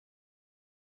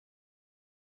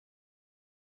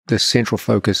the central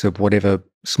focus of whatever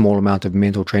small amount of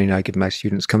mental training I give my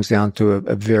students comes down to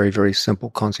a very, very simple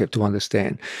concept to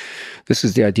understand. This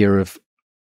is the idea of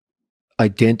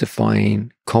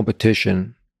identifying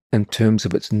competition in terms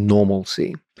of its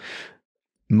normalcy.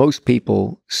 Most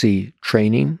people see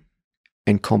training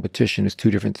and competition as two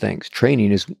different things.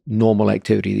 Training is normal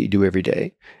activity that you do every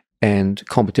day, and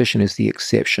competition is the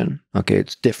exception. Okay,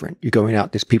 it's different. You're going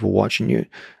out, there's people watching you.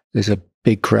 There's a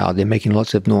big crowd. They're making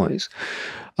lots of noise.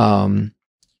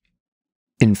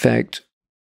 In fact,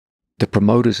 the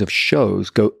promoters of shows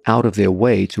go out of their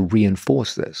way to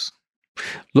reinforce this.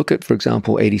 Look at, for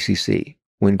example, ADCC,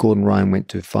 when Gordon Ryan went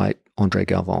to fight Andre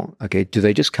Galvin. Okay, do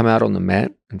they just come out on the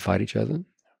mat and fight each other?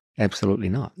 Absolutely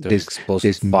not. There's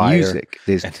music,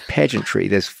 there's pageantry,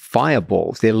 there's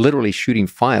fireballs. They're literally shooting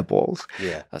fireballs.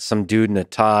 Yeah, some dude in a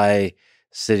tie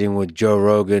sitting with Joe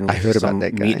Rogan. I heard about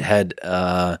that guy.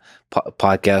 Meathead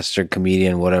podcaster,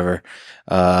 comedian, whatever.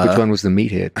 Which one was the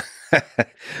meathead?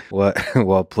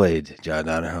 Well played, John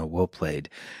Danaher. Well played.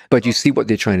 But you see what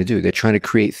they're trying to do. They're trying to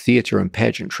create theater and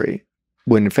pageantry,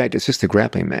 when in fact it's just a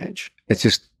grappling match. It's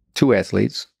just two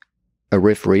athletes, a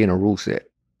referee, and a rule set.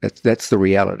 That's the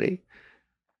reality.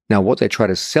 Now, what they try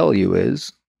to sell you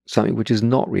is something which is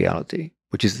not reality,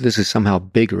 which is this is somehow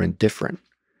bigger and different.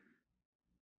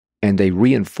 And they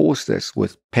reinforce this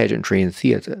with pageantry and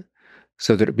theater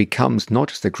so that it becomes not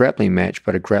just a grappling match,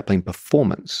 but a grappling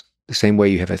performance, the same way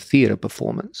you have a theater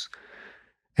performance.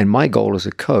 And my goal as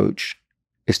a coach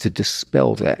is to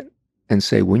dispel that and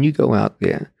say, when you go out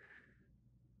there,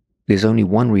 there's only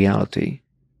one reality: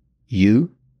 you,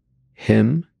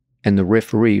 him, and the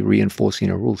referee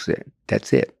reinforcing a rule set.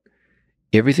 That's it.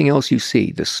 Everything else you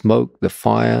see, the smoke, the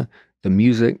fire, the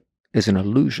music, is an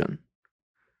illusion.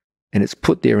 And it's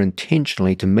put there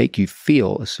intentionally to make you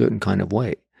feel a certain kind of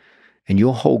way. And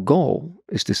your whole goal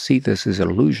is to see this as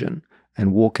an illusion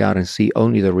and walk out and see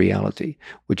only the reality,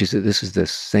 which is that this is the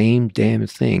same damn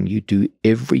thing you do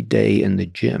every day in the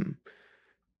gym.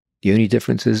 The only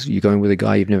difference is you're going with a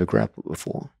guy you've never grappled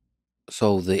before.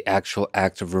 So the actual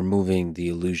act of removing the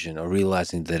illusion or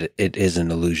realizing that it is an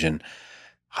illusion,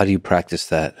 how do you practice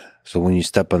that? So when you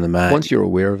step on the mat, once you're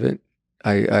aware of it,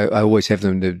 I always have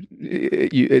them to.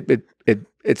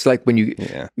 It's like when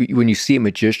you see a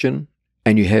magician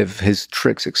and you have his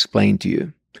tricks explained to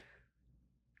you,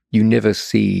 you never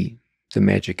see the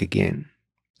magic again.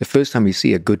 The first time you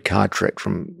see a good card trick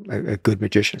from a good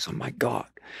magician, it's, oh my God.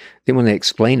 Then when they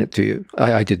explain it to you,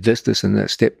 I did this, and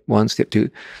that, step one, step two.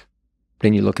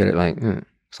 Then you look at it like,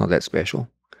 it's not that special.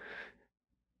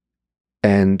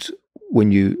 And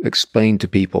when you explain to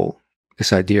people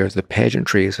this idea of the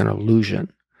pageantry is an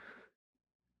illusion,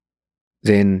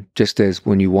 then just as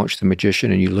when you watch the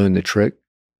magician and you learn the trick,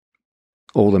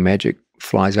 all the magic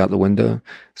flies out the window,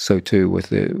 so too with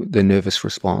the nervous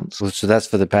response. Well, so that's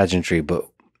for the pageantry, but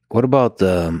what about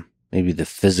maybe the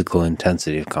physical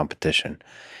intensity of competition?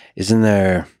 Isn't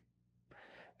there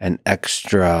an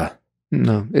extra...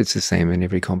 No, it's the same in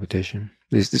every competition.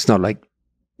 It's not like,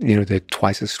 they're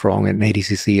twice as strong at an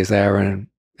ADCC as they are in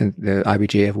the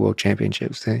IBJF World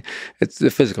Championships. It's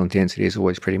the physical intensity is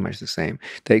always pretty much the same.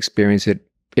 They experience it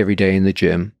every day in the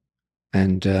gym.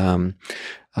 And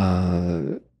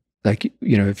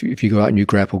if you go out and you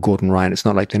grapple Gordon Ryan, it's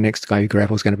not like the next guy you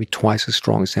grapple is going to be twice as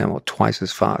strong as him or twice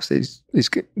as fast. He's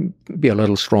going to be a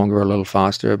little stronger, a little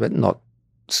faster, but not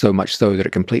so much so that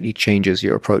it completely changes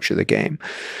your approach to the game.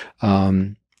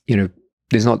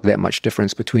 There's not that much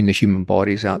difference between the human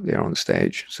bodies out there on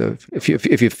stage. So if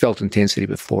you've felt intensity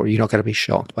before, you're not going to be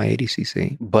shocked by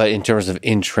ADCC. But in terms of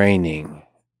in training,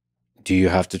 do you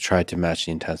have to try to match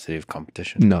the intensity of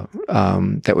competition? No,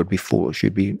 that would be foolish.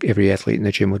 Every athlete in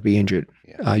the gym would be injured.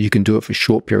 Yeah. You can do it for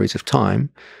short periods of time,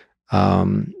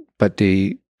 but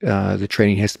the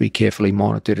training has to be carefully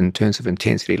monitored in terms of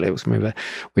intensity levels. Remember,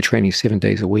 we're training 7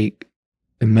 days a week,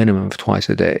 a minimum of twice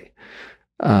a day.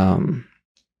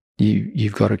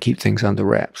 You've got to keep things under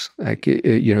wraps. Like,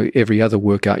 every other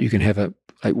workout you can have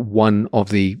one of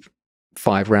the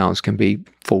 5 rounds can be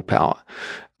full power,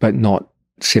 but not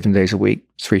 7 days a week,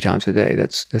 3 times a day.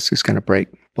 That's just going to break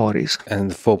bodies.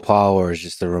 And the full power is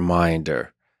just a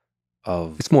reminder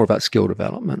of... It's more about skill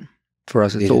development. For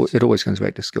us, it always comes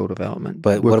back to skill development.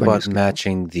 But what about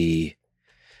matching the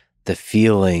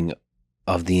feeling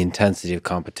of the intensity of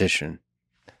competition?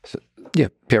 So, yeah,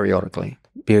 periodically.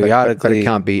 Periodically, but it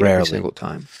can't be rarely. Every single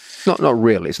time. Not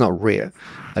really. It's not rare.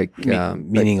 Like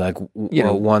meaning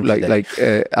one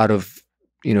out of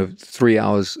 3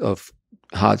 hours of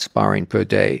hard sparring per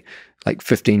day, like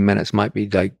 15 minutes might be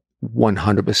like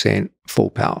 100% full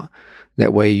power.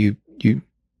 That way you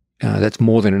That's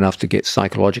more than enough to get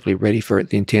psychologically ready for it,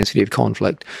 the intensity of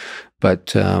conflict,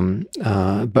 but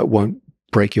won't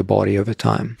break your body over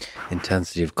time.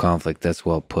 Intensity of conflict. That's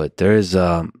well put. There is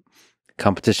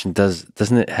competition.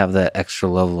 Doesn't it have that extra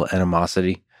level of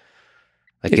animosity?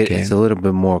 Like it's a little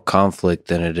bit more conflict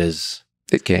than it is.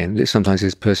 It can. Sometimes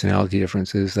there's personality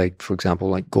differences. Like, for example,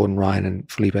 like Gordon Ryan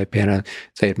and Felipe Pena,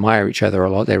 they admire each other a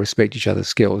lot. They respect each other's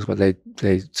skills, but they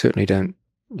certainly don't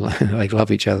like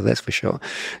love each other. That's for sure.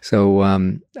 So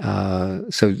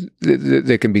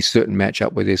there can be certain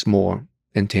matchup where there's more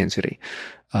intensity,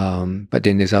 but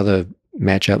then there's other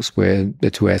matchups where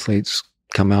the two athletes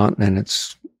come out and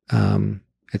it's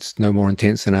no more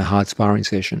intense than a hard sparring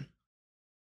session.